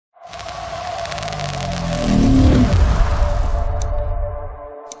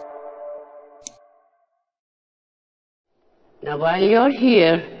while you're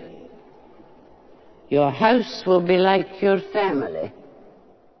here, your house will be like your family.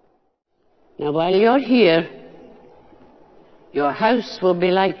 Now, while you're here, your house will be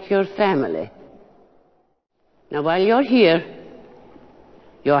like your family. Now, while you're here,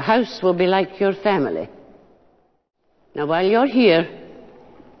 your house will be like your family. Now, while you're here,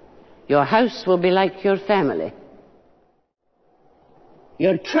 your house will be like your family.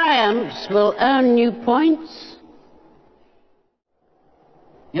 Your triumphs will earn you points.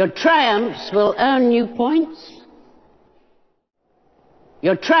 Your triumphs will earn you points.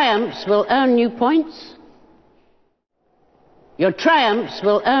 Your triumphs will earn you points. Your triumphs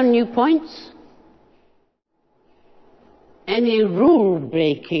will earn you points. Any rule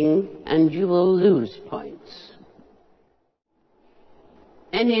breaking and you will lose points.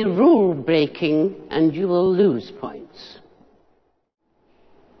 Any rule breaking and you will lose points.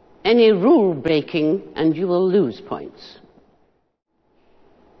 Any rule breaking and you will lose points.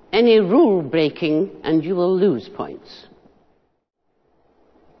 Any rule breaking and you will lose points.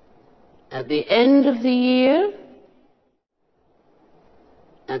 At the end of the year,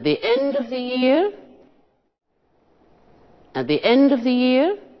 at the end of the year, at the end of the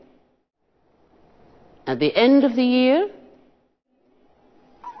year, at the end of the year,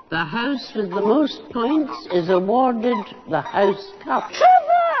 the house with the most points is awarded the house cup.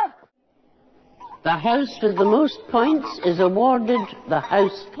 The house with the most points is awarded the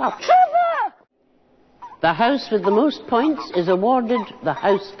house cup. The house with the most points is awarded the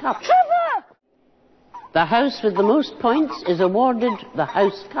house cup. The house with the most points is awarded the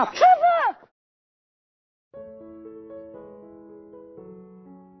house cup.